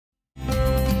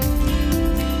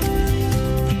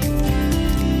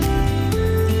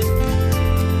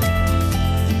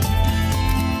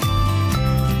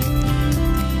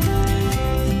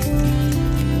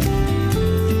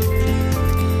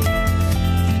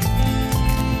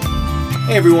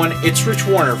Hey everyone, it's Rich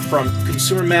Warner from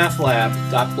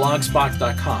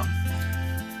consumermathlab.blogspot.com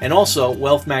and also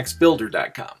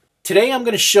wealthmaxbuilder.com. Today I'm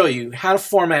going to show you how to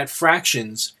format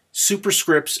fractions,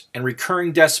 superscripts, and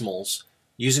recurring decimals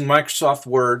using Microsoft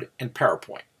Word and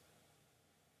PowerPoint.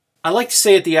 I like to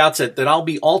say at the outset that I'll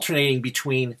be alternating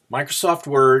between Microsoft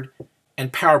Word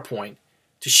and PowerPoint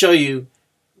to show you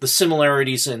the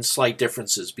similarities and slight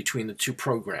differences between the two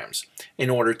programs in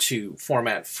order to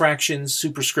format fractions,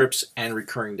 superscripts, and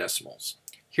recurring decimals.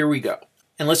 Here we go.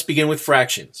 And let's begin with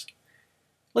fractions.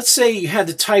 Let's say you had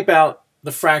to type out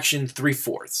the fraction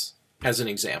 3/4 as an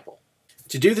example.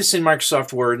 To do this in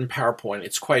Microsoft Word and PowerPoint,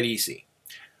 it's quite easy.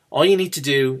 All you need to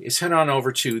do is head on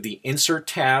over to the Insert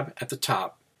tab at the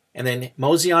top and then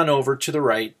mosey on over to the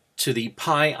right to the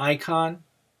pi icon,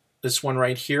 this one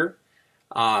right here,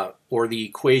 or the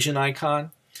equation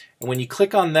icon. And when you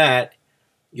click on that,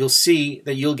 you'll see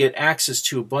that you'll get access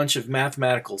to a bunch of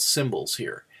mathematical symbols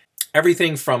here.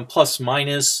 Everything from plus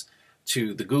minus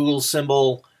to the Google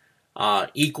symbol,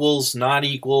 equals, not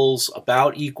equals,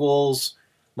 about equals,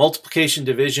 multiplication,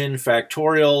 division,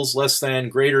 factorials, less than,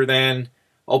 greater than,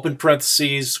 open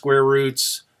parentheses, square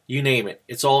roots, you name it.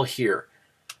 It's all here.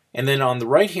 And then on the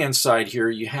right hand side here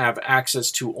you have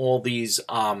access to all these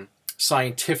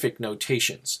scientific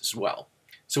notations as well.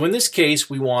 So in this case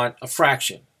we want a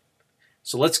fraction.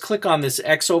 So let's click on this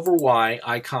x over y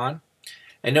icon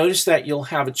and notice that you'll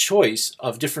have a choice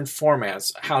of different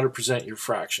formats how to present your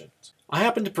fractions. I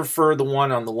happen to prefer the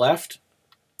one on the left,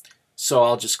 so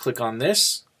I'll just click on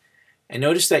this and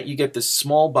notice that you get this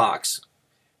small box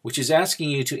which is asking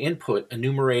you to input a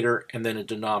numerator and then a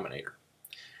denominator.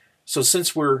 So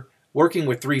since we're working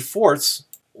with 3/4,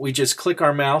 we just click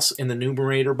our mouse in the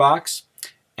numerator box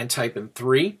and type in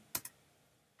 3,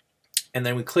 and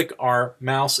then we click our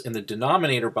mouse in the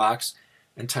denominator box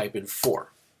and type in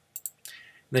 4.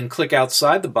 Then click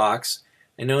outside the box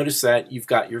and notice that you've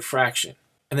got your fraction.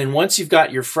 And then once you've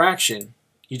got your fraction,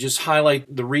 you just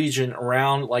highlight the region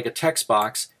around like a text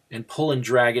box and pull and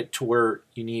drag it to where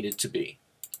you need it to be.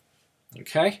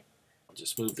 Okay? I'll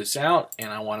just move this out, and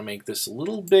I want to make this a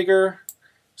little bigger,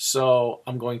 so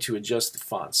I'm going to adjust the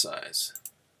font size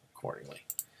accordingly.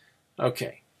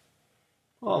 Okay,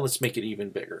 well, let's make it even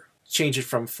bigger. Change it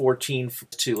from 14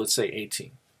 to, let's say,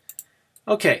 18.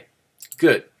 Okay,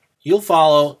 good. You'll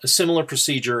follow a similar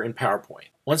procedure in PowerPoint.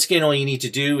 Once again, all you need to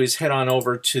do is head on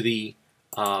over to the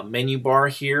menu bar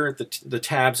here, the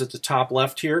tabs at the top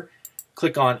left here.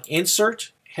 Click on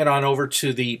Insert, head on over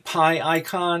to the pi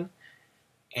icon,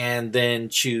 and then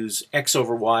choose x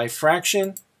over y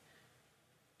fraction.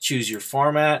 Choose your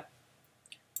format,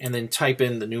 and then type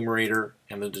in the numerator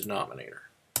and the denominator.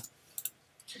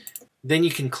 Then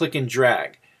you can click and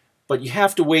drag, but you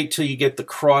have to wait till you get the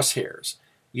crosshairs.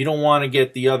 You don't want to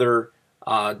get the other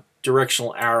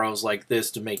directional arrows like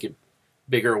this to make it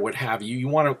bigger or what have you. You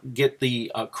want to get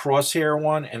the crosshair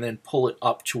one and then pull it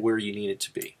up to where you need it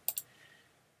to be.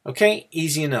 Okay,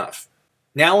 easy enough.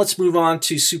 Now let's move on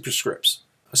to superscripts.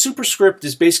 A superscript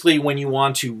is basically when you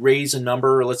want to raise a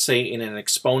number, let's say in an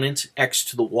exponent, x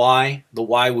to the y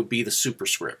would be the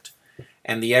superscript,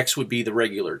 and the x would be the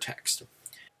regular text.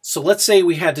 So let's say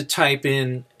we had to type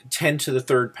in 10 to the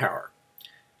third power.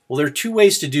 Well, there are two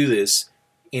ways to do this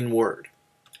in Word.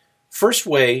 First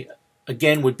way,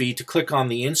 again, would be to click on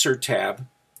the Insert tab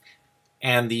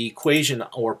and the equation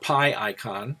or pi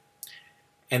icon,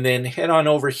 and then head on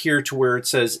over here to where it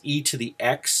says e to the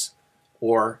x,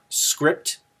 or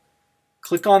script.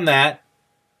 Click on that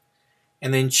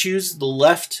and then choose the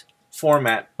left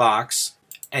format box,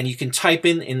 and you can type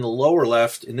in the lower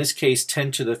left, in this case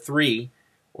 10 to the 3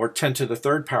 or 10 to the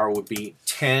third power would be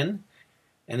 10,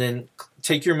 and then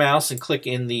take your mouse and click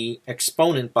in the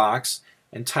exponent box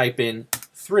and type in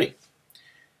 3.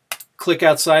 Click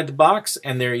outside the box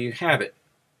and there you have it,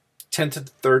 10 to the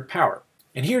third power.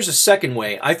 And here's a second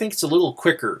way. I think it's a little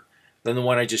quicker than the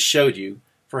one I just showed you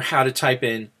for how to type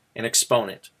in an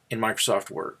exponent in Microsoft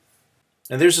Word.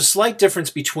 Now there's a slight difference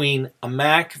between a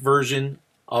Mac version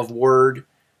of Word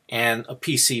and a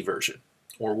PC version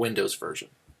or Windows version.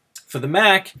 For the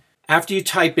Mac, after you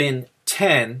type in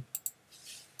 10,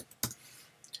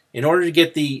 in order to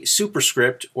get the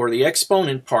superscript or the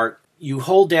exponent part, you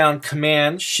hold down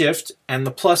Command, Shift, and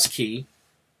the plus key,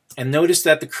 and notice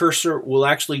that the cursor will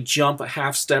actually jump a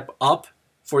half step up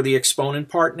for the exponent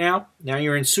part now. Now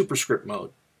you're in superscript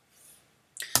mode.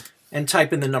 And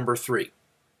type in the number 3.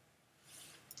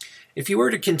 If you were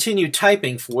to continue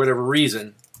typing for whatever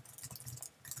reason,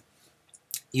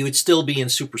 you would still be in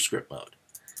superscript mode.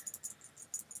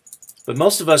 But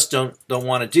most of us don't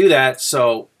want to do that,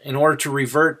 so in order to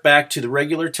revert back to the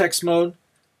regular text mode,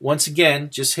 once again,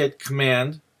 just hit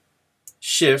Command,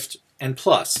 Shift, and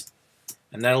plus,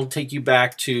 and that'll take you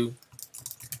back to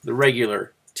the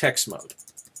regular text mode.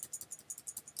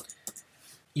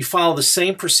 You follow the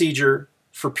same procedure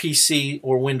for PC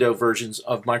or Windows versions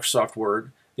of Microsoft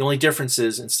Word. The only difference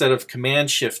is instead of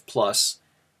Command Shift plus,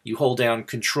 you hold down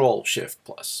Control Shift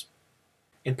plus.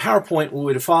 In PowerPoint, we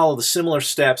would follow the similar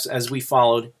steps as we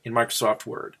followed in Microsoft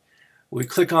Word. We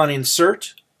click on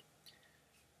Insert,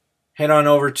 head on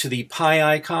over to the pi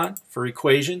icon for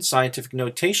equation, scientific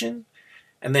notation,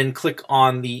 and then click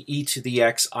on the e to the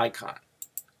x icon.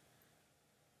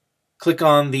 Click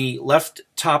on the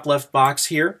top left box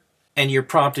here, and you're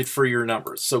prompted for your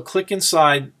numbers. So click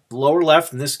inside the lower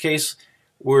left. In this case,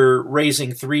 we're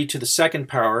raising 3 to the second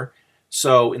power.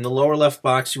 So in the lower left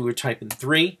box, we would type in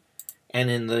 3, and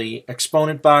in the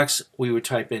exponent box, we would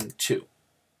type in 2.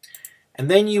 And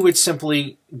then you would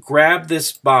simply grab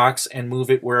this box and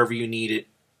move it wherever you need it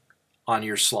on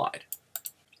your slide.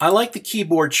 I like the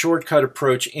keyboard shortcut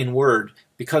approach in Word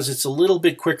because it's a little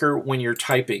bit quicker when you're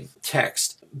typing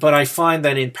text. But I find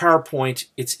that in PowerPoint,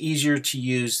 it's easier to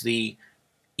use the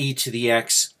e to the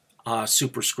x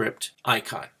superscript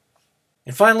icon.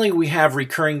 And finally, we have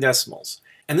recurring decimals.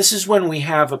 And this is when we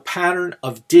have a pattern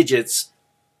of digits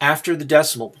after the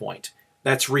decimal point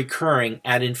that's recurring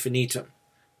ad infinitum,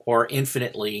 or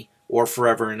infinitely, or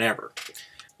forever and ever.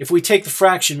 If we take the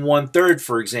fraction 1/3,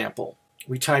 for example,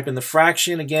 we type in the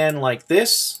fraction again like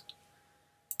this,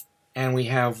 and we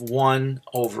have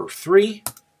 1/3.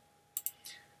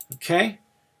 Okay,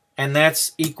 and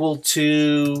that's equal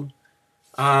to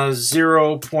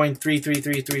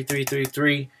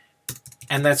 0.333333,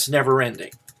 and that's never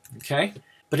ending. Okay,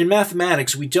 but in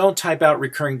mathematics, we don't type out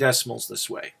recurring decimals this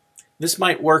way. This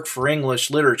might work for English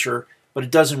literature, but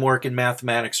it doesn't work in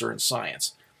mathematics or in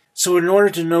science. So in order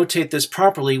to notate this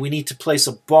properly, we need to place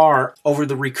a bar over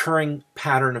the recurring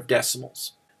pattern of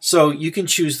decimals. So you can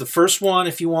choose the first one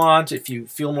if you want, if you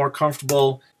feel more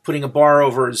comfortable putting a bar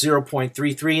over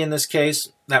 0.33 in this case,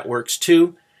 that works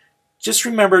too. Just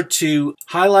remember to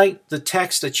highlight the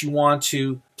text that you want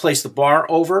to place the bar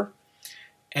over,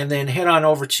 and then head on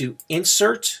over to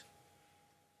Insert,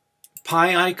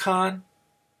 pi icon,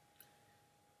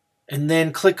 and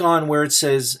then click on where it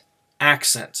says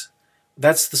Accent.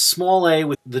 That's the small a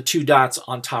with the 2 dots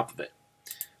on top of it.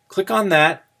 Click on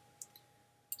that,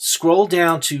 scroll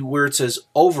down to where it says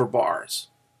Overbars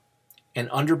and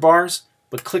Underbars,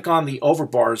 but click on the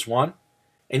Overbars one,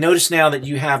 and notice now that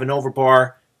you have an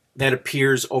overbar that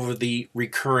appears over the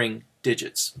recurring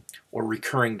digits or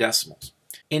recurring decimals.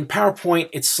 In PowerPoint,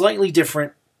 it's slightly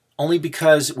different only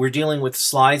because we're dealing with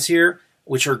slides here,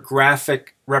 which are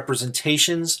graphic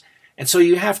representations, and so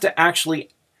you have to actually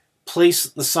place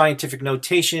the scientific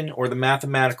notation or the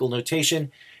mathematical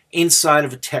notation inside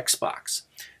of a text box.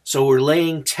 So we're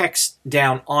laying text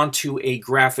down onto a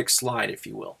graphic slide, if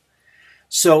you will.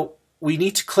 So we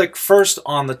need to click first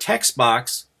on the text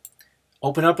box,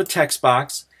 open up a text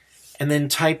box, and then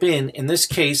type in this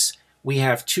case, we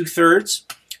have 2/3.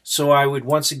 So I would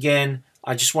once again,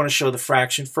 I just want to show the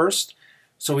fraction first.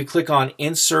 So we click on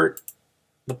Insert,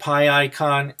 the pi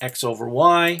icon, x over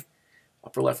y,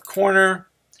 upper left corner,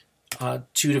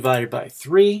 2 divided by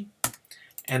 3,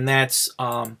 and that's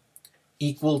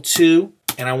equal to,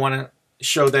 and I want to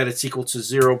show that it's equal to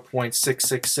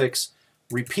 0.666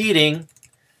 repeating.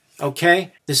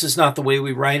 Okay, this is not the way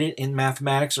we write it in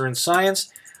mathematics or in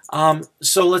science.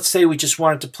 So let's say we just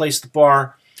wanted to place the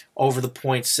bar over the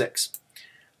 0.6.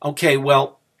 Okay,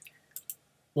 well,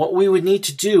 what we would need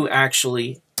to do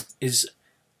actually is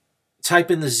type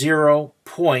in the 0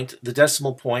 point, the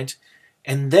decimal point,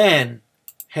 and then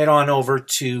head on over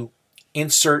to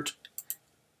Insert,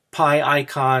 pi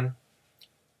icon,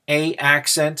 a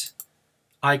accent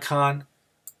icon,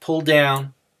 pull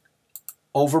down,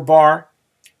 overbar,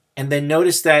 and then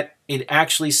notice that it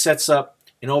actually sets up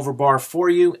an overbar for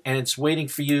you, and it's waiting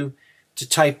for you to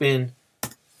type in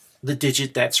the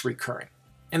digit that's recurring.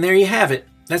 And there you have it.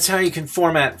 That's how you can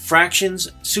format fractions,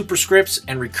 superscripts,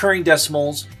 and recurring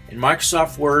decimals in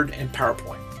Microsoft Word and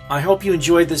PowerPoint. I hope you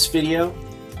enjoyed this video.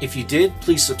 If you did,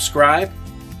 please subscribe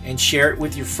and share it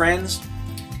with your friends.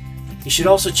 You should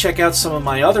also check out some of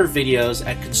my other videos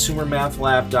at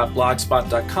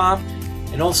consumermathlab.blogspot.com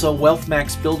and also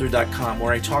wealthmaxbuilder.com,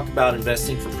 where I talk about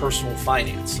investing for personal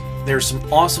finance. There are some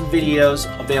awesome videos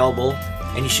available,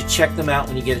 and you should check them out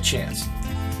when you get a chance.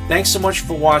 Thanks so much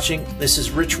for watching. This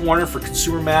is Rich Warner for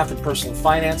Consumer Math and Personal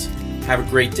Finance. Have a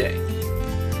great day.